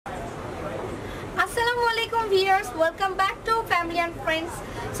আসসালামাইকুম viewers, welcome back to family and friends.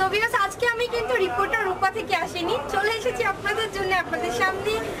 So viewers, আজকে আমি কিন্তু রিপোর্টার রূপা থেকে আসিনি, চলে এসেছি আপনাদের জন্য, আপনাদের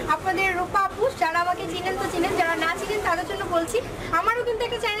সামনে। আপনাদের রূপা আপু যারা আমাকে চিনেন তো চিনেন, যারা না চিনেন তাদের জন্য বলছি, আমারও কিন্তু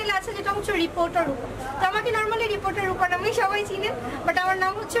একটা চ্যানেল আছে যেটা হচ্ছে রিপোর্টার রূপা। তো আমাকে নর্মালি রিপোর্টার রূপা নামেই সবাই চিনেন, বাট আমার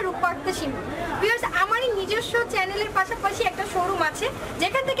নাম হচ্ছে রূপা আক্তার শিমু। ভিউয়ার্স, আমারই নিজস্ব চ্যানেলের পাশাপাশি একটা শোরুম আছে,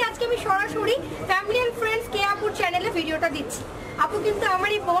 যেখান থেকে আজকে আমি সরাসরি ফ্যামিলি অ্যান্ড ফ্রেন্ডস কে আপুর চ্যানেলে ভিডিওটা দিচ্ছি। আপু কিন্তু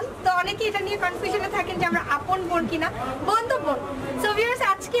আমারই বোন, তো অনেকে এটা নিয়ে কনফিউশনে থাকেন যে আমরা আপন বোন কিনা, বোন তো বোন। সো ভিউয়ার্স,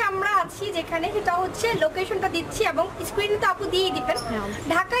 আজকে আমরা আছি যেখানে, সেটা হচ্ছে লোকেশনটা দিচ্ছি এবং স্ক্রিনে তো আপু দিয়েই দিবেন,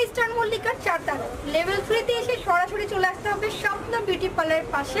 ঢাকা ইস্টার্ন মল্লিকার 4 তলা লেভেল 3 তে এসে সরাসরি চলে আসতে হবে স্বপ্ন বিউটি পার্লারের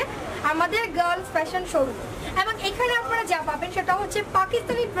পাশে আমাদের গার্লস ফ্যাশন শোরুম। এবং এখানে আপনারা যা পাবেন সেটা হচ্ছে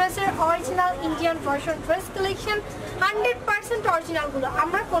পাকিস্তানি ড্রেসের original Indian version dress collection, 100% অরিজিনালগুলো।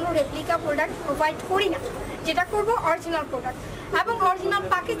 আমরা কোনো রেপ্লিকা প্রোডাক্ট প্রোভাইড করি না, যেটা করব অরিজিনাল প্রোডাক্ট এবং অরিজিনাল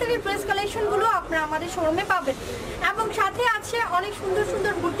পাকিস্তানি ড্রেস কালেকশনগুলো আপনারা আমাদের শোরুমে পাবেন। এবং সাথে আছে অনেক সুন্দর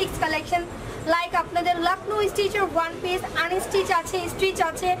সুন্দর বুটিক্স কালেকশন, লাইক আপনাদের লখনৌ স্টিচের 1 পিস, আনস্টিচ আছে, স্টিচ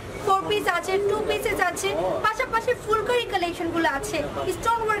আছে, 4 পিস আছে, 2 পিসেস আছে, পাশাপাশি ফুলকারি কালেকশনগুলো আছে,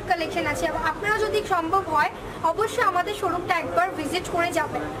 স্টোন ওয়ার্ক কালেকশন আছে। আপনারা যদি সম্ভব হয় অবশ্যই আমাদের শোরুমটা একবার ভিজিট করে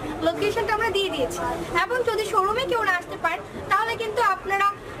যাবেন, লোকেশনটা আমরা দিয়ে দিয়েছি। এবং যদি শোরুমে কেউ না আসতে পারেন তাহলে কিন্তু আপনারা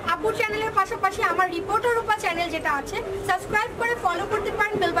আপুর চ্যানেলের পাশাপাশি আমার রিপোর্টার রূপা চ্যানেল যেটা আছে সাবস্ক্রাইব করে ফলো করতে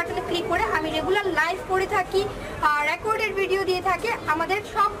পারেন, বেল বাটনে ক্লিক করে। আমি রেগুলার লাইভ করে থাকি, রেকর্ডেড ভিডিও দিয়ে থাকে আমাদের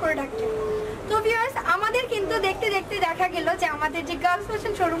সব প্রোডাক্টে। তো ভিউয়ার্স, আমাদের কিন্তু দেখতে দেখতে দেখা গেল যে আমাদের যে গার্লস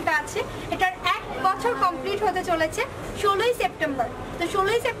ফ্যাশন শোরুমটা আছে এটার 1 বছর কমপ্লিট হতে চলেছে 16ই সেপ্টেম্বর। তো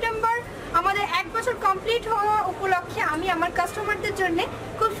 16ই সেপ্টেম্বর আমাদের 1 বছর কমপ্লিট হওয়া উপলক্ষে আমি আমার কাস্টমারদের জন্য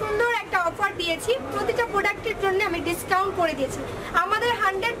খুব সুন্দর একটা অফার দিয়েছি। প্রতিটা প্রোডাক্টের জন্য আমি ডিসকাউন্ট করে দিয়েছি। আমাদের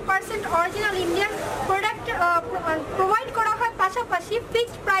 100% অরিজিনাল ইন্ডিয়ান প্রোডাক্ট প্রোভাইড করা হয়, পাশাপাশি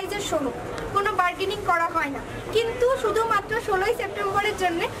ফিক্সড প্রাইসের শোরুম, কোনো বার্গেনিং করা হয় না। কিন্তু শুধুমাত্র 16ই সেপ্টেম্বরের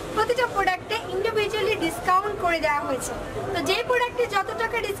জন্য প্রতিটা প্রোডাক্টে ইন্ডিভিজুয়ালি ডিসকাউন্ট করে দেওয়া হয়েছে। তো যে প্রোডাক্টে যত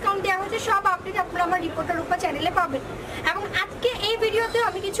টাকা ডিসকাউন্ট দেওয়া হয়েছে সব আপডেট আপনারা আমার রিপোর্টার রূপা চ্যানেলে পাবেন। এবং আজকে এই ভিডিওতে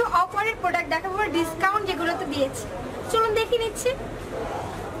আমি কিছু অফারের প্রোডাক্ট দেখাবো, ডিসকাউন্ট যেগুলোতে দিয়েছি, চলুন দেখে নিচ্ছি।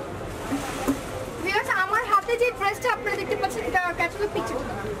 ভিউয়ার্স, আমার হাতে যে ড্রেসটা আপনারা দেখতে পাচ্ছেন এটা ক্যাটালগ পিকচার।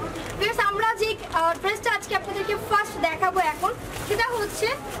 ভিউয়ার্স, আমরা যে ড্রেসটা আজকে আপনাদেরকে ফার্স্ট দেখাবো এখন, সেটা হচ্ছে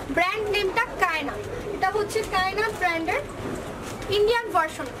ব্র্যান্ড নেমটা কায়না। এটা হচ্ছে কায়না ব্র্যান্ডের ইন্ডিয়ান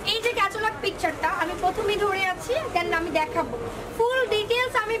ভার্সন। এই যে ক্যাটালগ পিকচারটা আমি প্রথমেই ধরে আছি, দেন আমি দেখাবো। ফুল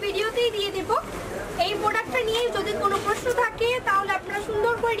ডিটেলস আমি ভিডিওতেই দিয়ে দিব। এই প্রোডাক্টটা নিয়ে যদি কোনো প্রশ্ন থাকে তাহলে আপনারা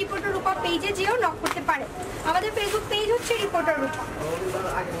সুন্দর করে রিপোর্টার রূপা পেজে যেও নক করতে পারেন। আমাদের ফেসবুক পেজ হচ্ছে রিপোর্টার রূপা।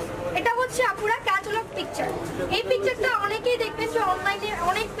 এটা হচ্ছে আপুরা ক্যাটালগ পিকচার। এই পিকচারটা অনেকেই দেখবেন যে অনলাইনে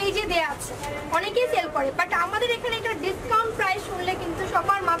অনেক পেজে দেয়া আছে, অনেকেই সেল করে, বাট আমাদের এখানে এটা ডিসকাউন্ট প্রাইস শুনলে কিন্তু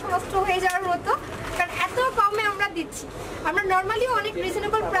সবার মাথা নষ্ট হয়ে যাওয়ার মতো, কারণ এত কমে আমরা দিচ্ছি। আমরা নর্মালি অনেক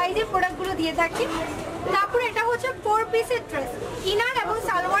রিজনেবল প্রাইসে প্রোডাক্টগুলো দিয়ে থাকি। তারপরে এটা হচ্ছে 4 পিসের ড্রেস, ইনার এবং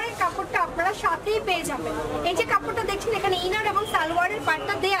সালোয়ারের কাপড়টা আপনারা সাথেই পেয়ে যাবেন। এই যে কাপড়টা দেখছেন এখানে ইনার এবং সালোয়ারের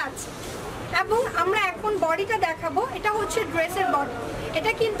পার্টটা দেয়া আছে। এবং আমরা এখন বডিটা দেখাবো, এটা হচ্ছে ড্রেসের বডি।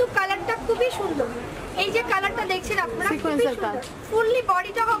 এটা কিন্তু কালারটা খুবই সুন্দর, এই যে কালারটা দেখছেন আপনারা, খুবই সুন্দর। ফুললি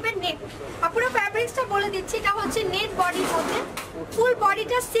বডিটা হবে নেট। আপুরা ফ্যাব্রিক্সটা বলে দিচ্ছি, এটা হচ্ছে নেট বডির মধ্যে, ফুল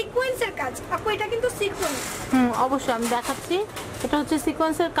বডিটা সিকোয়েন্সের কাজ। আপু এটা কিন্তু সিকোয়েন্স, অবশ্যই আমি দেখাচ্ছি। এটা হচ্ছে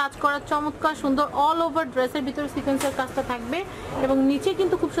সিকোয়েন্সের কাজ করা, চমৎকার সুন্দর অল ওভার ড্রেসের ভিতরে সিকোয়েন্সের কাজটা থাকবে এবং নিচে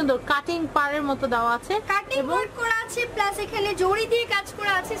কিন্তু খুব সুন্দর কাটিং পাড়ের মতো দেওয়া আছে, কাটিং ওয়ার্ক করা আছে, প্লাস এখানে জড়ি দিয়ে কাজ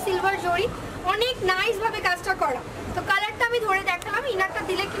করা আছে, সিলভার জড়ি, অনেক নাইস ভাবে কাজটা করা। তো কালারটা আমি ধরে দেখালাম, ইনারটা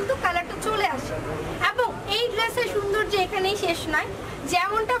দিলে কিন্তু কালারটা চলে আসে। এবং এই ড্রেসের সৌন্দর্য এখানেই শেষ নয়,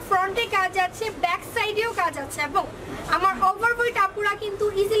 যেমনটা ফ্রন্টে কাজ আছে ব্যাক সাইডেও কাজ আছে। এবং আমার ওভারওয়েট আপুরা কিন্তু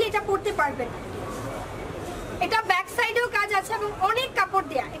ইজিলি এটা পরতে পারবেন। এটা ব্যাক সাইডেও কাজ আছে এবং অনেক কাপড়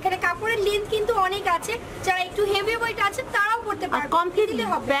দেয়া, এখানে কাপড়ের লেন্থ কিন্তু অনেক আছে, যারা একটু হেভি ওয়েট আছে তারাও পরতে পারবে। কমপ্লিটলি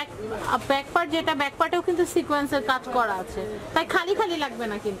ব্যাক পার্ট, যেটা ব্যাক পার্টেও কিন্তু সিকোয়েন্সের কাজ করা আছে, তাই খালি খালি লাগবে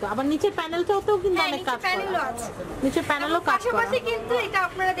না। কিন্তু আবার নিচের প্যানেলটাও কিন্তু অনেক কাজ করা আছে, নিচের প্যানেলও কাজ করা। পাশাপাশি কিন্তু এটা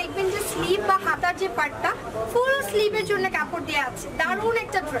আপনারা দেখবেন যে স্লিভ বা হাতার যে পার্টটা, ফুল স্লিভের জন্য কাপড় দেয়া আছে। দারুণ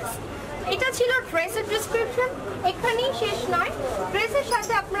একটা ড্রেস। এটা ছিল ড্রেসের ডেসক্রিপশন, এখানেই শেষ নয়। ড্রেসের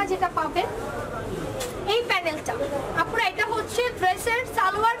সাথে আপনারা যেটা পাবেন এই প্যানেলটা, আপনারা এটা হচ্ছে ড্রেসের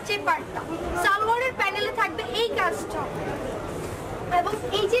সালোয়ার যে পার্টটা, সালোয়ারের প্যানেলে থাকবে এই কাজটা। এবং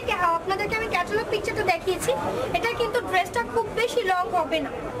এই যে আপনাদেরকে আমি ক্যাটালগ পিকচারটা দেখিয়েছি, এটা কিন্তু ড্রেসটা খুব বেশি লং হবে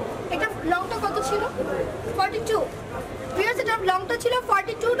না, এটা লংটা কত ছিল 42 ভিউয়ার্স, এটা লংটা ছিল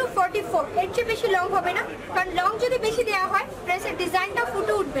 42 to 44, এর চেয়ে বেশি লং হবে না, কারণ লং যদি বেশি দেওয়া হয় ড্রেসের ডিজাইনটা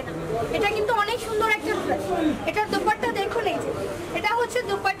ফুটে উঠবে না। এটা কিন্তু অনেক সুন্দর একটা ড্রেস। এটার দুপাট্টা দেখুন, এই যে এটা হচ্ছে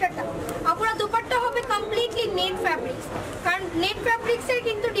দুপাট্টাটা। আপনারা দুপাট্টা হবে কমপ্লিটলি নেট ফ্যাব্রিক্স, কারণ নেট ফ্যাব্রিক্সের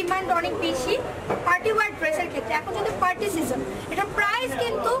কিন্তু ডিমান্ড অনেক বেশি পার্টি ওয়্যার ড্রেসের ক্ষেত্রে। এখন যদি পার্টি সিজন, এটা প্রাইস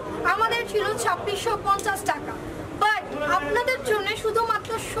কিন্তু আমাদের ছিল 2650 টাকা, বাট আপনাদের জন্য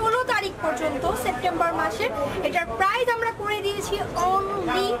শুধুমাত্র 16 তারিখ পর্যন্ত সেপ্টেম্বর মাসে এটার প্রাইস আমরা করে দিয়েছি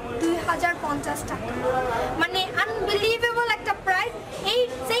অনলি 2050 টাকা। মানে আনবিলিভেবল একটা প্রাইস। এই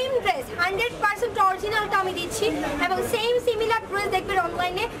সেম ড্রেস 100% অরিজিনালটা আমি দিচ্ছি, এবং সেম সিমিলার ড্রেস দেখবেন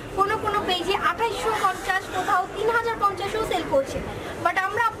অনলাইনে কোনো পেজে 2850, কোথাও 3050ও সেল করছে, বাট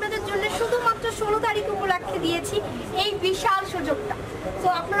আমরা আপনাদের জন্য শুধুমাত্র 16 তারিখ উপলক্ষে দিয়েছি এই বিশাল সুযোগটা। তো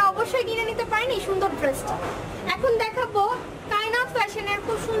আপনারা অবশ্যই কিনে নিতে পারেন এই সুন্দর ড্রেসটা। এখন দেখাবো কায়নাত ফ্যাশনের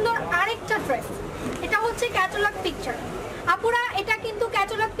খুব সুন্দর আরেকটা ড্রেস। এটা হচ্ছে ক্যাটালগ পিকচার। আপুরা, এটা কিন্তু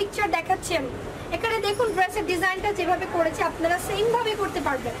ক্যাটালগ পিকচার দেখাচ্ছি আমি। এখানে দেখুন ড্রেসের ডিজাইনটা যেভাবে করেছে আপনারা সেম ভাবে করতে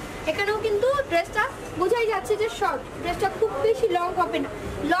পারবেন। এখানেও কিন্তু ড্রেসটা বোঝাই যাচ্ছে যে শর্ট, ড্রেসটা খুব বেশি লং হবে না।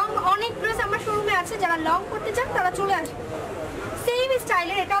 লং অনেক ড্রেস আমার শোরুমে আছে, যারা লং করতে চান তারা চলে আসবে। সেম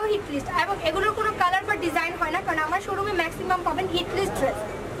স্টাইলের, এটাও হিট লিস্ট, এবং এগুলোর কোনো কালার বা ডিজাইন হয় না, কারণ আমার শোরুমে ম্যাক্সিমাম পাবেন হিট লিস্ট ড্রেস।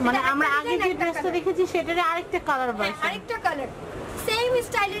 মানে আমরা আগে যে ড্রেসটা দেখেছি সেটারই আরেকটা কালার ভার্সন, আরেকটা কালার, সেম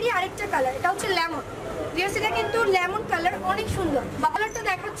স্টাইলেরই আরেকটা কালার। এটা হচ্ছে লেমন। ভিউয়ার্স, এটা কিন্তু লেমন কালার, অনেক সুন্দর। কালারটা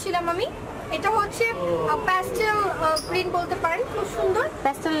দেখাচ্ছিলাম আমি, এটা হচ্ছে প্যাস্টেল গ্রিন বলতে পারেন, খুব সুন্দর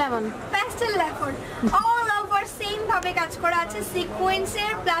pastel lemon. Pastel lemon all over same ভাবে কাজ করা আছে,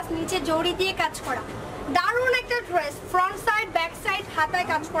 সিকোয়েন্সের প্লাস নিচে জড়ি দিয়ে কাজ করা। দারুণ একটা dress, front side back side হাতায়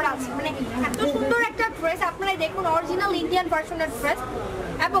কাজ করা আছে। মানে এত সুন্দর একটা ড্রেস, আপনারা দেখুন অরিজিনাল ইন্ডিয়ান ভার্সনের ড্রেস,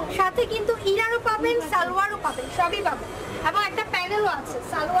 এবং সাথে কিন্তু ইনারও পাবেন, সালোয়ারও পাবেন, সবই পাবেন, এবং একটা প্যানেলও আছে।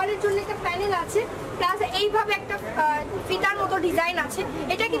 সালোয়ারের জন্য একটা প্যানেল আছে, প্লাস এইভাবে একটা ফিতার মতো ডিজাইন আছে।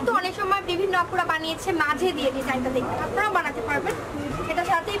 এটা কিন্তু অনেক সময় বিভিন্ন আপুরা বানিয়েছে মাঝে দিয়ে, ডিজাইনটা দেখবেন আপনারাও বানাতে পারবেন। এটা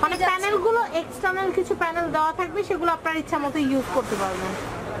সাথে মানে প্যানেলগুলো এক্সটার্নাল কিছু প্যানেল দেওয়া থাকবে, সেগুলো আপনার ইচ্ছা মতো ইউজ করতে পারবেন।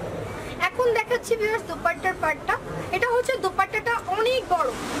 এখন দেখাচ্ছি ভিউয়ার্স দুপাট্টার পার্টটা। এটা হচ্ছে দুপাট্টাটা অনেক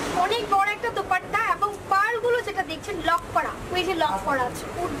বড় একটা দুপাট্টা, এবং পাড়গুলো যেটা দেখছেন লক করা, ওই যে লক করা আছে,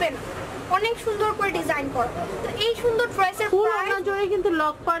 উঠবে না, অনেক সুন্দর করে ডিজাইন করা। তো এই সুন্দর ড্রেসের পুরো জুড়ে কিন্তু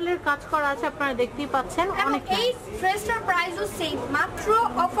লক পার্লের কাজ করা আছে, আপনারা দেখতেই পাচ্ছেন। অনেক এই ড্রেসটার প্রাইসও সেম, মাত্র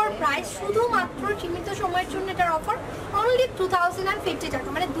অফার প্রাইস, শুধুমাত্র সীমিত সময়ের জন্য এটার অফার অনলি 2050 টাকা,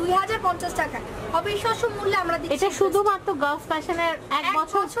 মানে 2050 টাকা অবিশ্বাস্য মূল্যে আমরা দিচ্ছি। এটা শুধুমাত্র গার্লস ফ্যাশনের 1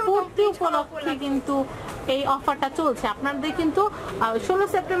 বছর পূর্তি উপলক্ষে কিন্তু এই অফারটা চলছে। আপনাদের কিন্তু 16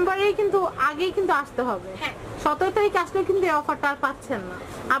 সেপ্টেম্বরেই কিন্তু আগেই কিন্তু আসতে হবে। 17 তারিখ আসলে কিন্তু এই অফারটা আর পাচ্ছেন না,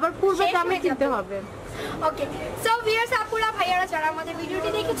 আবার পূর্বে দামে কিনতে হবে। ওকে, সো ভিউয়ার্স, আপুরা ভাইয়ারা যারা আমাদের ভিডিওটি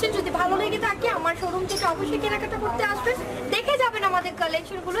দেখেছেন, যদি ভালো লেগে থাকে আমার শোরুম থেকে অবশ্যই কেনাকাটা করতে আসবেন, দেখে যাবেন আমাদের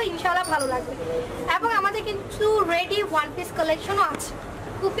কালেকশনগুলো, ইনশাআল্লাহ ভালো লাগবে। এবং আমাদের কিন্তু রেডি ওয়ান পিস কালেকশনও আছে,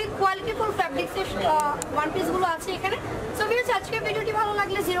 খুবই কোয়ালিটিফুল ফ্যাব্রিক্সের ওয়ান পিসগুলো আছে এখানে। সো ভিউয়ার্স, আজকের ভিডিওটি ভালো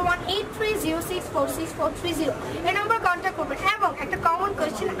লাগলে 0183064640 এই নম্বর কন্ট্যাক্ট করবেন। এবং একটা কমন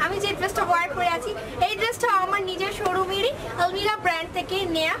কোয়েশ্চেন, আমি যে ড্রেসটা ওয়্যার করে আছি এই ড্রেসটা আমার নিজের শোরুমেরই আলমিরা ব্র্যান্ড থেকে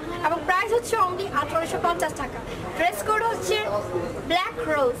নেয়া, এবং প্রাইস হচ্ছে অনলি 1850 টাকা। ড্রেস কোড হচ্ছে ব্ল্যাক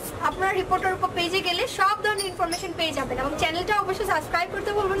রোজ। আপনারা রিপোর্টার রূপা পেজে গেলে সব ধরনের ইনফরমেশন পেয়ে যাবেন, এবং চ্যানেলটা অবশ্যই সাবস্ক্রাইব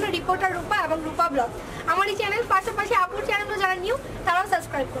করতে বলবেন না, রিপোর্টার রূপা এবং রূপা ব্লগ। আমার এই চ্যানেল পাশাপাশি আপুর চ্যানেলও যারা নিউ তারাও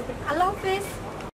সাবস্ক্রাইব করবেন। আল্লাহ হাফেজ।